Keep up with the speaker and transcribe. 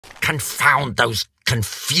Confound those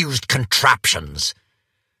confused contraptions!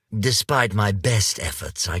 Despite my best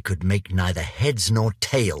efforts, I could make neither heads nor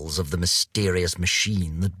tails of the mysterious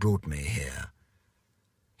machine that brought me here.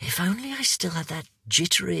 If only I still had that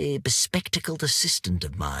jittery, bespectacled assistant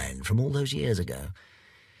of mine from all those years ago.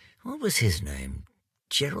 What was his name?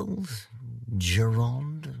 Gerald?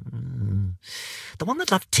 Geronde? The one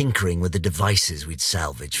that loved tinkering with the devices we'd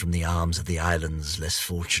salvaged from the arms of the island's less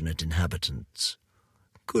fortunate inhabitants.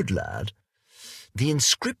 Good lad. The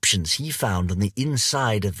inscriptions he found on the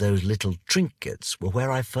inside of those little trinkets were where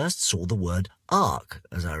I first saw the word Ark,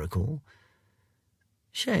 as I recall.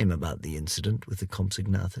 Shame about the incident with the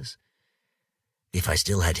Compsognathus. If I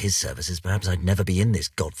still had his services, perhaps I'd never be in this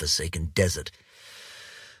godforsaken desert.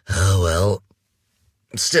 Oh, well.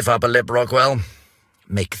 Stiff upper lip, Rockwell.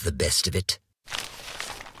 Make the best of it.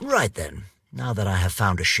 Right then, now that I have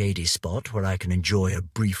found a shady spot where I can enjoy a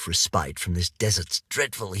brief respite from this desert's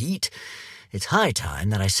dreadful heat, it's high time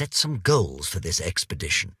that I set some goals for this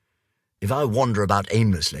expedition. If I wander about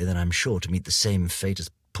aimlessly, then I'm sure to meet the same fate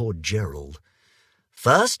as poor Gerald.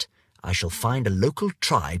 First, I shall find a local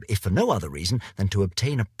tribe, if for no other reason than to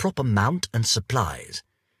obtain a proper mount and supplies.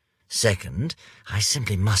 Second, I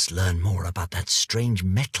simply must learn more about that strange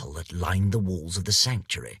metal that lined the walls of the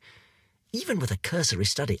sanctuary. Even with a cursory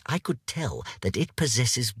study, I could tell that it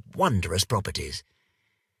possesses wondrous properties.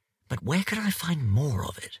 But where could I find more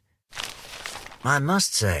of it? I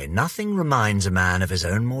must say, nothing reminds a man of his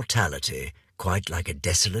own mortality quite like a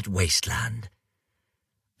desolate wasteland.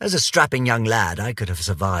 As a strapping young lad, I could have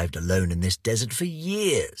survived alone in this desert for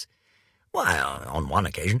years. Why, on one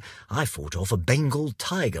occasion, I fought off a Bengal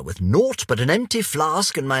tiger with naught but an empty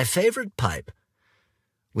flask and my favourite pipe.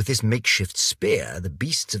 With this makeshift spear, the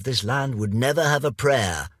beasts of this land would never have a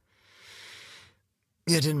prayer.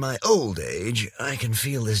 Yet in my old age, I can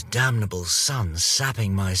feel this damnable sun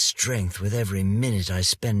sapping my strength with every minute I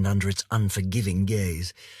spend under its unforgiving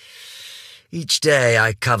gaze. Each day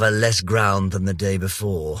I cover less ground than the day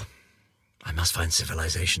before. I must find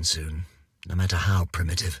civilization soon, no matter how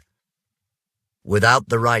primitive. Without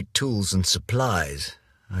the right tools and supplies,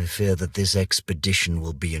 I fear that this expedition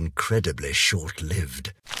will be incredibly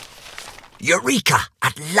short-lived. Eureka!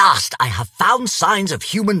 At last I have found signs of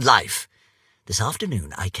human life! This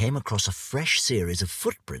afternoon I came across a fresh series of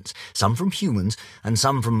footprints, some from humans and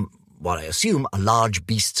some from, what I assume, are large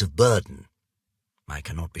beasts of burden. I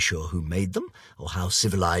cannot be sure who made them, or how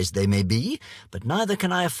civilized they may be, but neither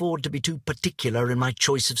can I afford to be too particular in my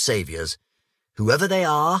choice of saviours. Whoever they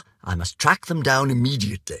are, I must track them down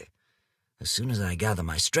immediately. As soon as I gather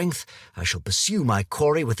my strength, I shall pursue my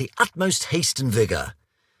quarry with the utmost haste and vigour.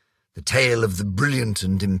 The tale of the brilliant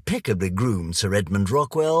and impeccably groomed Sir Edmund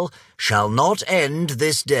Rockwell shall not end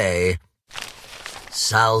this day.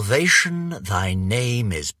 Salvation, thy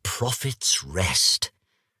name is Prophet's Rest.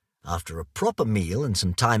 After a proper meal and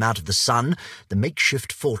some time out of the sun, the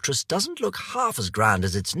makeshift fortress doesn't look half as grand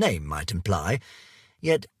as its name might imply.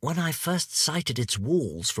 Yet when I first sighted its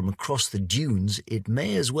walls from across the dunes, it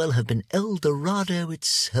may as well have been El Dorado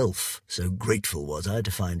itself, so grateful was I to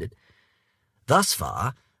find it. Thus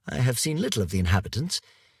far, I have seen little of the inhabitants,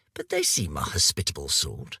 but they seem a hospitable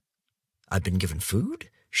sort. I've been given food,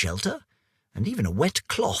 shelter, and even a wet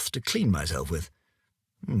cloth to clean myself with.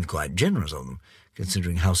 Quite generous of them,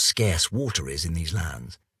 considering how scarce water is in these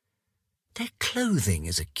lands. Their clothing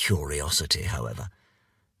is a curiosity, however.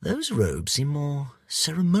 Those robes seem more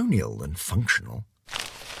ceremonial than functional.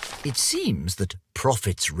 It seems that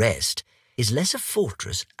Prophet's Rest is less a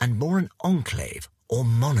fortress and more an enclave or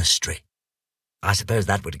monastery. I suppose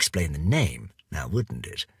that would explain the name, now wouldn't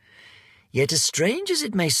it? Yet as strange as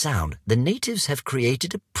it may sound, the natives have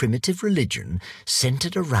created a primitive religion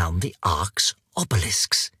centred around the Ark's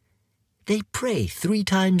obelisks. They pray 3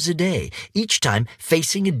 times a day, each time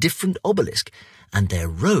facing a different obelisk, and their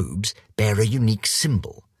robes bear a unique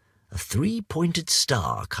symbol, a 3-pointed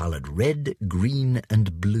star coloured red, green,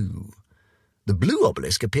 and blue. The blue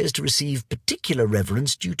obelisk appears to receive particular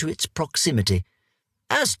reverence due to its proximity.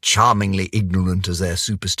 As charmingly ignorant as their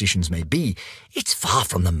superstitions may be, it's far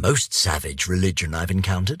from the most savage religion I've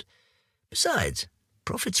encountered. Besides,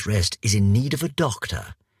 Prophet's Rest is in need of a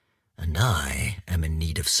doctor, and I am in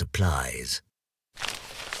need of supplies.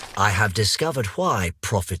 I have discovered why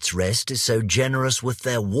Prophet's Rest is so generous with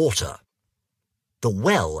their water. The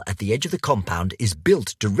well at the edge of the compound is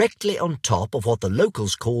built directly on top of what the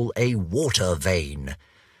locals call a water vein.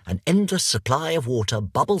 An endless supply of water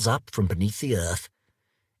bubbles up from beneath the earth.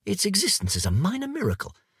 Its existence is a minor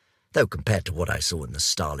miracle, though compared to what I saw in the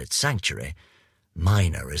starlit sanctuary,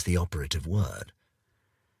 minor is the operative word.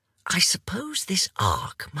 I suppose this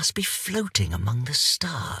ark must be floating among the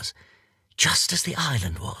stars, just as the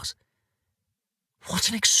island was. What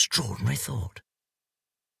an extraordinary thought.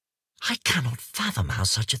 I cannot fathom how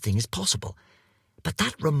such a thing is possible, but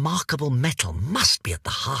that remarkable metal must be at the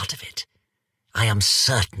heart of it. I am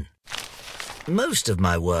certain. Most of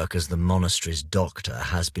my work as the monastery's doctor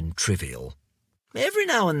has been trivial. Every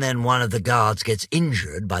now and then one of the guards gets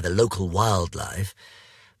injured by the local wildlife,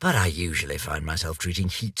 but I usually find myself treating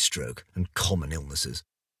heat stroke and common illnesses.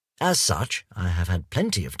 As such, I have had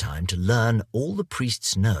plenty of time to learn all the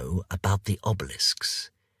priests know about the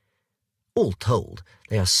obelisks. All told,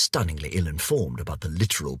 they are stunningly ill-informed about the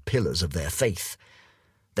literal pillars of their faith.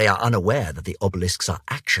 They are unaware that the obelisks are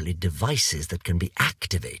actually devices that can be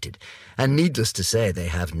activated, and needless to say, they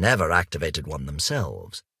have never activated one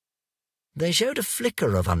themselves. They showed a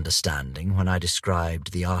flicker of understanding when I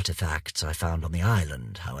described the artifacts I found on the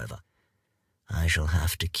island, however. I shall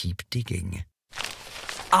have to keep digging.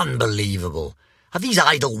 Unbelievable! Have these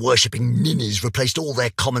idol-worshipping ninnies replaced all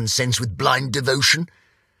their common sense with blind devotion?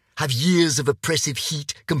 Have years of oppressive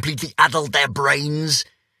heat completely addled their brains?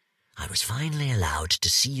 I was finally allowed to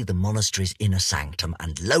see the monastery's inner sanctum,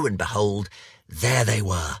 and lo and behold, there they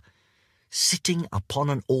were. Sitting upon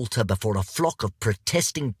an altar before a flock of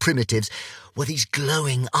protesting primitives were these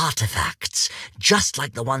glowing artifacts, just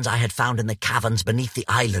like the ones I had found in the caverns beneath the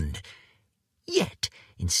island. Yet,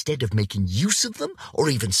 instead of making use of them, or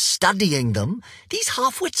even studying them, these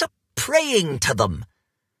half-wits are praying to them.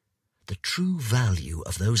 The true value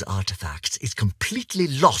of those artifacts is completely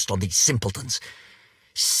lost on these simpletons.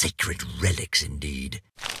 Sacred relics, indeed.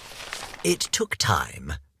 It took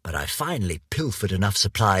time, but I finally pilfered enough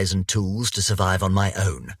supplies and tools to survive on my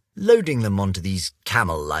own. Loading them onto these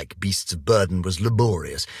camel-like beasts of burden was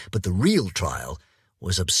laborious, but the real trial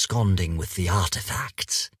was absconding with the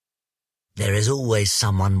artifacts. There is always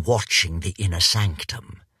someone watching the inner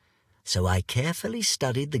sanctum, so I carefully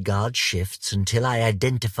studied the guard shifts until I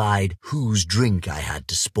identified whose drink I had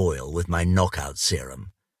to spoil with my knockout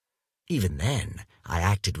serum. Even then, I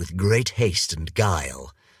acted with great haste and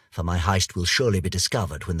guile, for my heist will surely be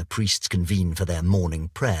discovered when the priests convene for their morning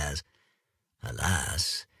prayers.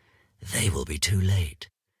 Alas, they will be too late.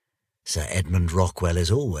 Sir Edmund Rockwell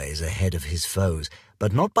is always ahead of his foes,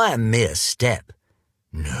 but not by a mere step.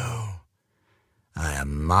 No, I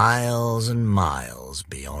am miles and miles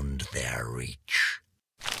beyond their reach.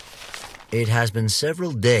 It has been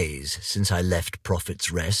several days since I left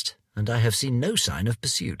Prophet's Rest, and I have seen no sign of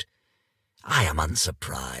pursuit. I am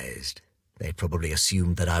unsurprised. They probably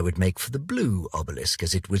assumed that I would make for the blue obelisk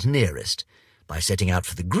as it was nearest. By setting out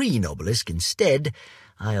for the green obelisk instead,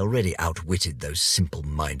 I already outwitted those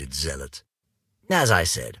simple-minded zealots. As I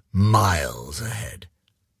said, miles ahead.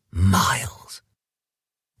 Miles.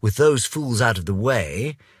 With those fools out of the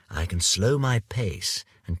way, I can slow my pace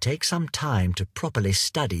and take some time to properly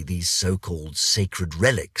study these so-called sacred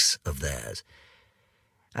relics of theirs.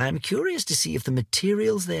 I am curious to see if the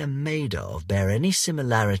materials they are made of bear any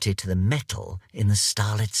similarity to the metal in the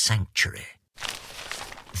starlit sanctuary.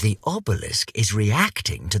 The obelisk is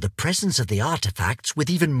reacting to the presence of the artifacts with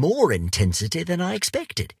even more intensity than I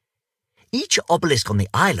expected. Each obelisk on the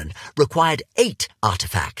island required 8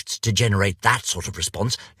 artifacts to generate that sort of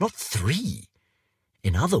response, not 3.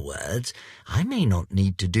 In other words, I may not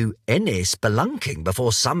need to do any spelunking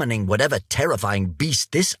before summoning whatever terrifying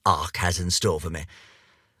beast this ark has in store for me.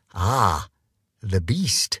 Ah, the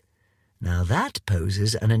beast. Now that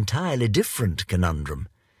poses an entirely different conundrum.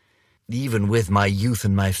 Even with my youth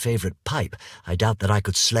and my favourite pipe, I doubt that I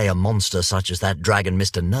could slay a monster such as that dragon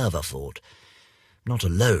Mr. Nerva fought. Not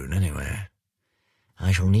alone, anyway.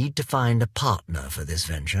 I shall need to find a partner for this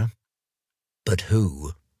venture. But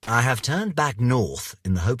who? I have turned back north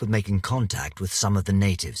in the hope of making contact with some of the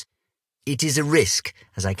natives. It is a risk,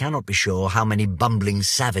 as I cannot be sure how many bumbling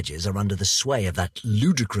savages are under the sway of that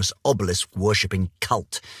ludicrous obelisk-worshipping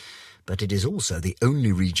cult, but it is also the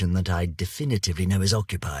only region that I definitively know is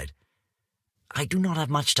occupied. I do not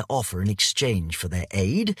have much to offer in exchange for their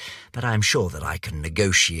aid, but I am sure that I can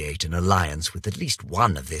negotiate an alliance with at least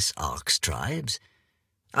one of this Ark's tribes.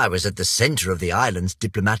 I was at the centre of the island's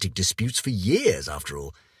diplomatic disputes for years, after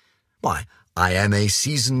all. Why, I am a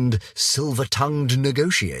seasoned, silver-tongued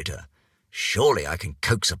negotiator. Surely I can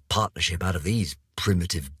coax a partnership out of these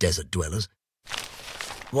primitive desert dwellers.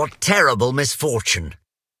 What terrible misfortune!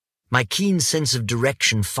 My keen sense of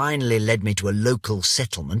direction finally led me to a local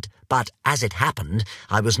settlement, but as it happened,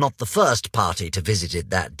 I was not the first party to visit it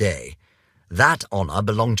that day. That honour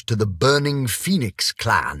belonged to the Burning Phoenix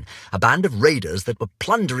clan, a band of raiders that were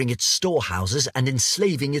plundering its storehouses and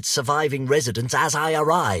enslaving its surviving residents as I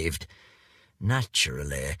arrived.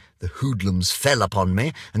 Naturally, the hoodlums fell upon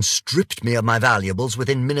me and stripped me of my valuables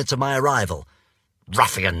within minutes of my arrival.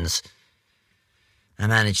 Ruffians! I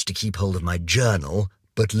managed to keep hold of my journal,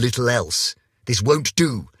 but little else. This won't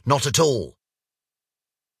do, not at all.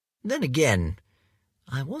 Then again,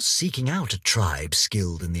 I was seeking out a tribe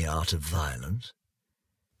skilled in the art of violence.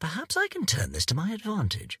 Perhaps I can turn this to my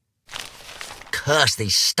advantage. Curse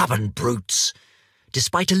these stubborn brutes!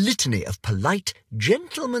 Despite a litany of polite,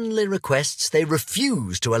 gentlemanly requests, they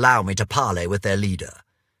refuse to allow me to parley with their leader.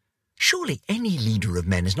 Surely any leader of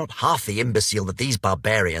men is not half the imbecile that these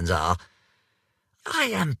barbarians are. I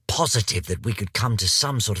am positive that we could come to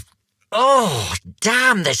some sort of... Oh,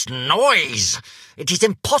 damn this noise! It is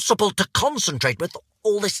impossible to concentrate with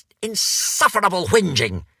all this insufferable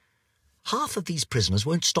whinging. Half of these prisoners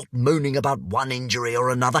won't stop moaning about one injury or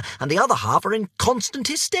another, and the other half are in constant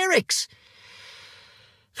hysterics.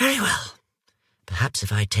 Very well. Perhaps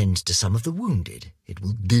if I tend to some of the wounded, it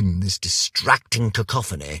will dim this distracting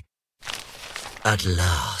cacophony. At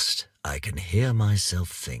last, I can hear myself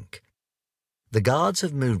think. The guards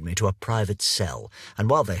have moved me to a private cell, and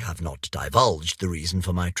while they have not divulged the reason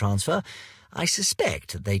for my transfer, I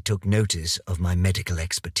suspect that they took notice of my medical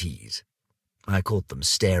expertise. I caught them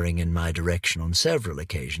staring in my direction on several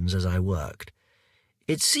occasions as I worked.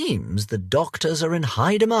 It seems that doctors are in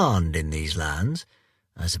high demand in these lands.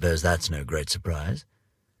 I suppose that's no great surprise.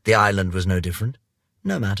 The island was no different.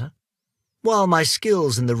 No matter. While my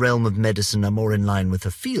skills in the realm of medicine are more in line with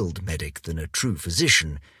a field medic than a true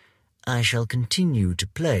physician, I shall continue to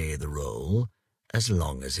play the role as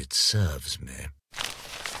long as it serves me.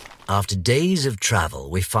 After days of travel,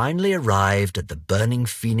 we finally arrived at the Burning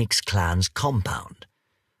Phoenix clan's compound,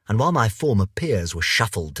 and while my former peers were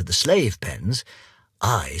shuffled to the slave pens,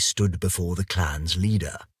 I stood before the clan's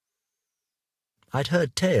leader. I'd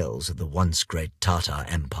heard tales of the once great Tatar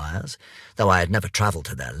empires, though I had never travelled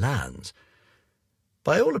to their lands.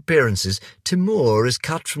 By all appearances, Timur is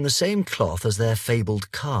cut from the same cloth as their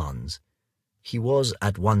fabled Khans. He was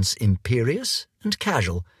at once imperious and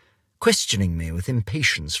casual, questioning me with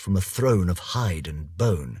impatience from a throne of hide and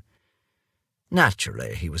bone.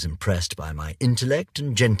 Naturally, he was impressed by my intellect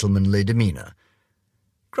and gentlemanly demeanour.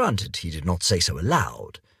 Granted, he did not say so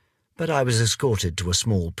aloud, but I was escorted to a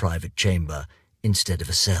small private chamber instead of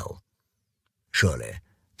a cell. Surely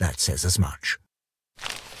that says as much.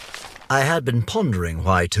 I had been pondering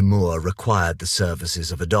why Timur required the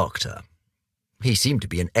services of a doctor. He seemed to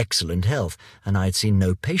be in excellent health, and I had seen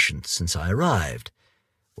no patients since I arrived.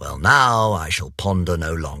 Well, now I shall ponder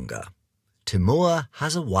no longer. Timur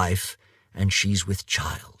has a wife, and she's with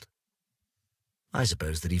child. I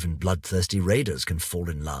suppose that even bloodthirsty raiders can fall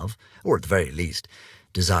in love, or at the very least,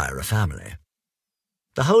 desire a family.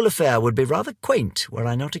 The whole affair would be rather quaint were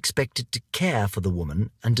I not expected to care for the woman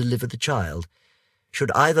and deliver the child.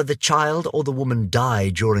 Should either the child or the woman die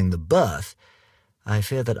during the birth, I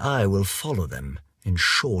fear that I will follow them in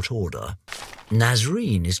short order.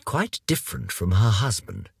 Nazreen is quite different from her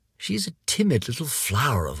husband. She is a timid little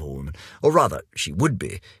flower of a woman, or rather, she would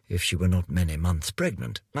be if she were not many months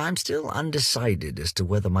pregnant. I'm still undecided as to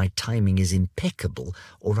whether my timing is impeccable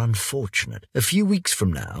or unfortunate. A few weeks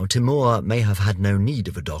from now, Timur may have had no need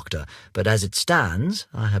of a doctor, but as it stands,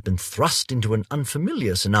 I have been thrust into an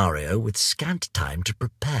unfamiliar scenario with scant time to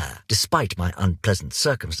prepare. Despite my unpleasant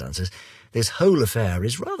circumstances, this whole affair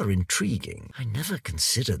is rather intriguing. I never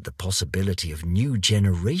considered the possibility of new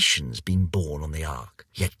generations being born on the Ark.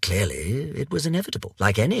 Yet clearly it was inevitable.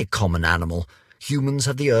 Like any common animal, humans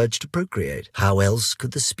have the urge to procreate. How else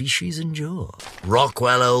could the species endure?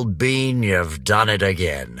 Rockwell, old bean, you've done it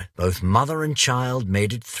again. Both mother and child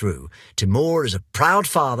made it through. Timur is a proud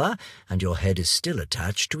father, and your head is still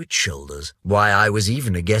attached to its shoulders. Why, I was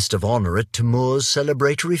even a guest of honour at Timur's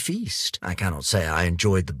celebratory feast. I cannot say I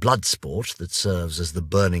enjoyed the blood sport that serves as the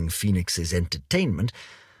Burning Phoenix's entertainment,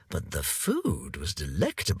 but the food was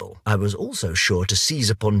delectable. I was also sure to seize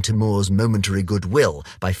upon Timur's momentary goodwill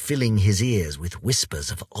by filling his ears with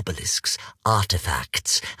whispers of obelisks,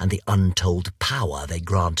 artifacts, and the untold power they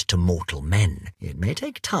grant to mortal men. It may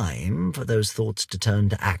take time for those thoughts to turn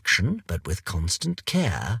to action, but with constant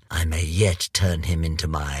care, I may yet turn him into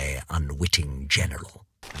my unwitting general.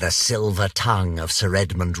 The silver tongue of Sir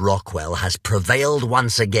Edmund Rockwell has prevailed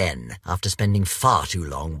once again. After spending far too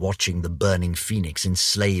long watching the Burning Phoenix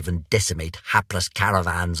enslave and decimate hapless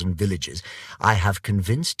caravans and villages, I have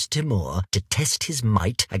convinced Timur to test his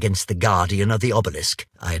might against the guardian of the obelisk.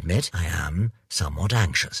 I admit I am somewhat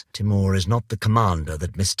anxious. Timur is not the commander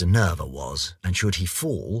that Mr. Nerva was, and should he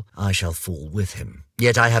fall, I shall fall with him.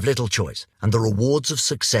 Yet I have little choice, and the rewards of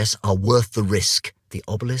success are worth the risk. The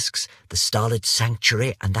obelisks, the starlit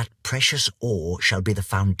sanctuary, and that precious ore shall be the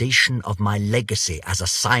foundation of my legacy as a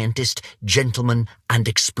scientist, gentleman, and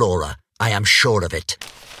explorer. I am sure of it.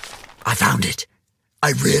 I found it.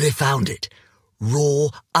 I really found it. Raw,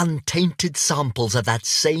 untainted samples of that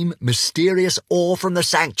same mysterious ore from the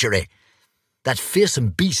sanctuary. That fearsome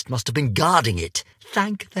beast must have been guarding it.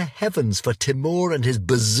 Thank the heavens for Timur and his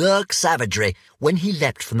berserk savagery. When he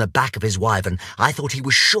leapt from the back of his wyvern, I thought he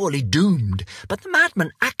was surely doomed, but the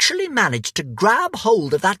madman actually managed to grab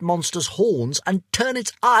hold of that monster's horns and turn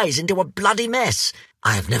its eyes into a bloody mess.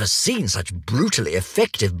 I have never seen such brutally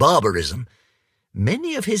effective barbarism.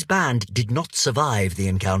 Many of his band did not survive the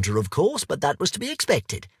encounter, of course, but that was to be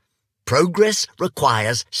expected. Progress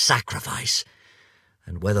requires sacrifice.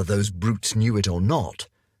 And whether those brutes knew it or not,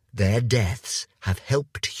 their deaths have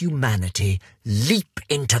helped humanity leap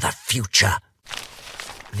into the future.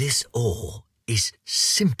 This ore is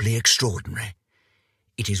simply extraordinary.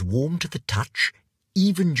 It is warm to the touch,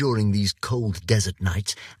 even during these cold desert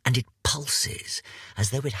nights, and it pulses as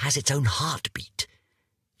though it has its own heartbeat.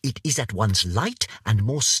 It is at once light and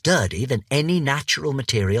more sturdy than any natural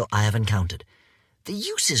material I have encountered. The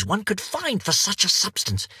uses one could find for such a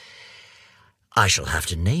substance. I shall have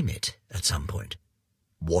to name it at some point.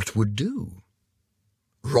 What would do?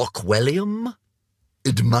 Rockwellium?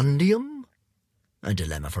 Edmundium? A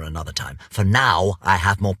dilemma for another time. For now, I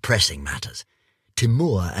have more pressing matters.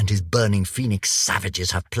 Timur and his burning phoenix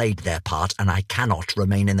savages have played their part, and I cannot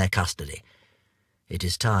remain in their custody. It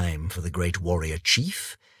is time for the great warrior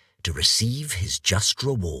chief to receive his just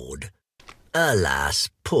reward.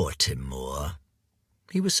 Alas, poor Timur.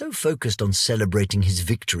 He was so focused on celebrating his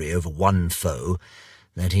victory over one foe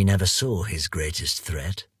that he never saw his greatest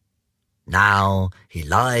threat. Now he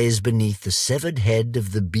lies beneath the severed head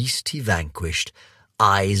of the beast he vanquished,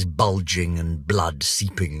 eyes bulging and blood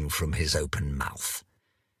seeping from his open mouth.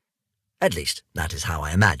 At least, that is how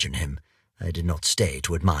I imagine him. I did not stay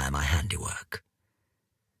to admire my handiwork.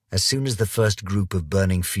 As soon as the first group of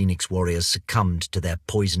burning phoenix warriors succumbed to their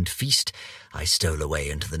poisoned feast, I stole away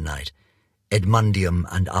into the night, Edmundium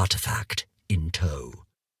and artifact in tow.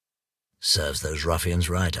 Serves those ruffians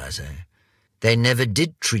right, I say. They never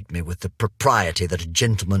did treat me with the propriety that a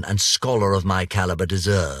gentleman and scholar of my caliber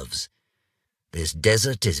deserves. This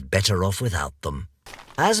desert is better off without them.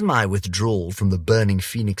 As my withdrawal from the burning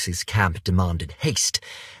phoenix's camp demanded haste,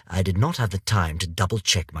 I did not have the time to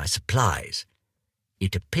double-check my supplies.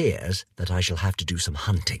 It appears that I shall have to do some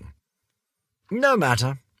hunting. No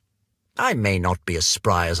matter. I may not be as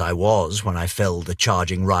spry as I was when I felled the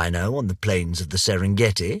charging rhino on the plains of the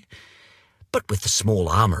Serengeti, but with the small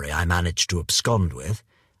armory I managed to abscond with,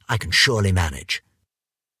 I can surely manage.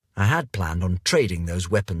 I had planned on trading those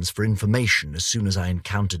weapons for information as soon as I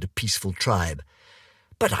encountered a peaceful tribe,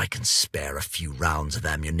 but I can spare a few rounds of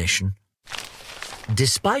ammunition.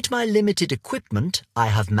 Despite my limited equipment, I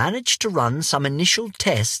have managed to run some initial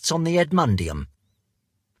tests on the Edmundium.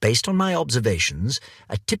 Based on my observations,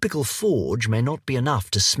 a typical forge may not be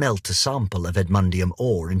enough to smelt a sample of Edmundium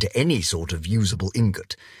ore into any sort of usable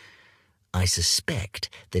ingot. I suspect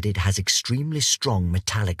that it has extremely strong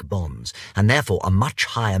metallic bonds, and therefore a much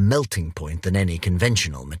higher melting point than any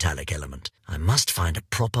conventional metallic element. I must find a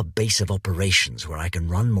proper base of operations where I can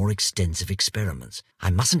run more extensive experiments. I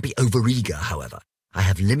mustn't be overeager, however. I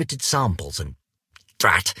have limited samples, and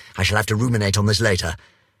drat, I shall have to ruminate on this later.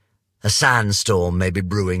 A sandstorm may be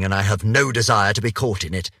brewing, and I have no desire to be caught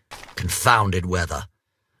in it. Confounded weather.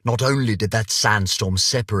 Not only did that sandstorm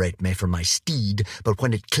separate me from my steed, but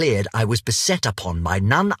when it cleared, I was beset upon by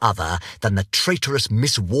none other than the traitorous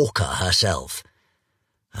Miss Walker herself.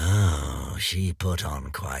 Oh, she put on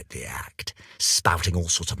quite the act, spouting all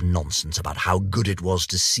sorts of nonsense about how good it was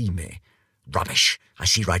to see me. Rubbish. I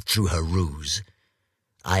see right through her ruse.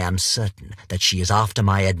 I am certain that she is after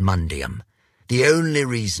my Edmundium. The only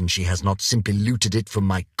reason she has not simply looted it from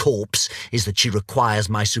my corpse is that she requires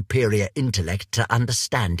my superior intellect to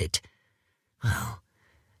understand it. Well,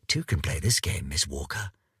 two can play this game, Miss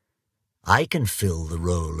Walker. I can fill the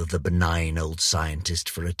role of the benign old scientist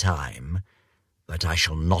for a time, but I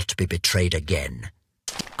shall not be betrayed again.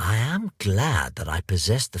 I am glad that I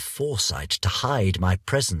possessed the foresight to hide my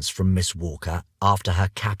presence from Miss Walker after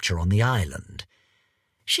her capture on the island.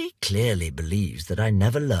 She clearly believes that I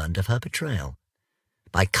never learned of her betrayal.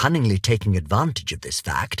 By cunningly taking advantage of this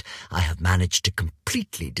fact, I have managed to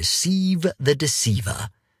completely deceive the deceiver.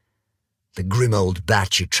 The grim old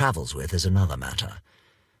bat she travels with is another matter.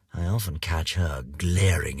 I often catch her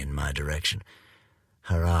glaring in my direction,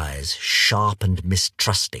 her eyes sharp and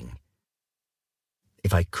mistrusting.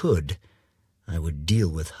 If I could, I would deal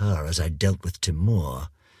with her as I dealt with Timur.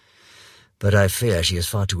 But I fear she is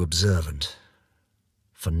far too observant.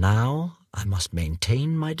 For now, I must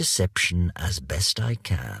maintain my deception as best I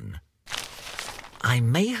can. I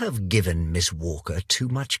may have given Miss Walker too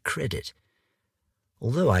much credit.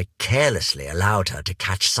 Although I carelessly allowed her to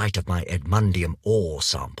catch sight of my Edmundium ore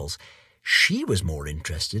samples, she was more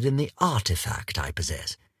interested in the artifact I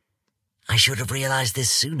possess. I should have realized this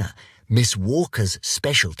sooner. Miss Walker's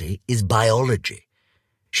specialty is biology.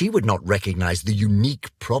 She would not recognize the unique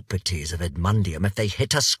properties of Edmundium if they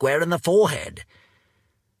hit her square in the forehead.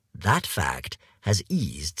 That fact has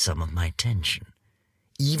eased some of my tension.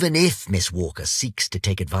 Even if Miss Walker seeks to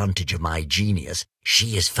take advantage of my genius,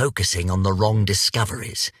 she is focusing on the wrong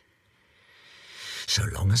discoveries. So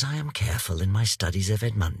long as I am careful in my studies of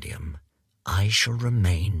Edmundium, I shall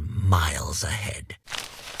remain miles ahead.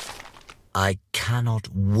 I cannot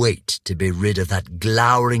wait to be rid of that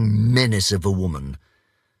glowering menace of a woman,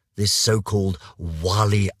 this so-called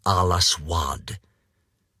Wali al-Aswad.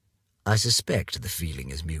 I suspect the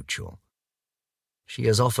feeling is mutual. She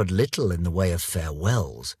has offered little in the way of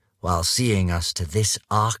farewells, while seeing us to this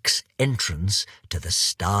Ark's entrance to the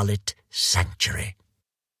starlit sanctuary.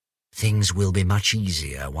 Things will be much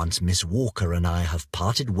easier once Miss Walker and I have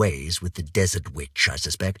parted ways with the Desert Witch, I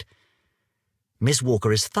suspect. Miss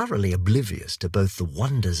Walker is thoroughly oblivious to both the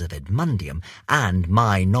wonders of Edmundium and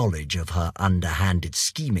my knowledge of her underhanded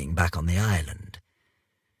scheming back on the island.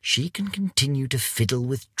 She can continue to fiddle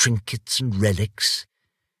with trinkets and relics.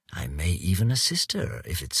 I may even assist her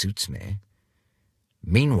if it suits me.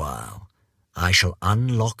 Meanwhile, I shall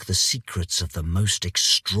unlock the secrets of the most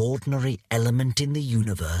extraordinary element in the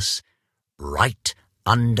universe right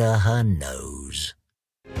under her nose.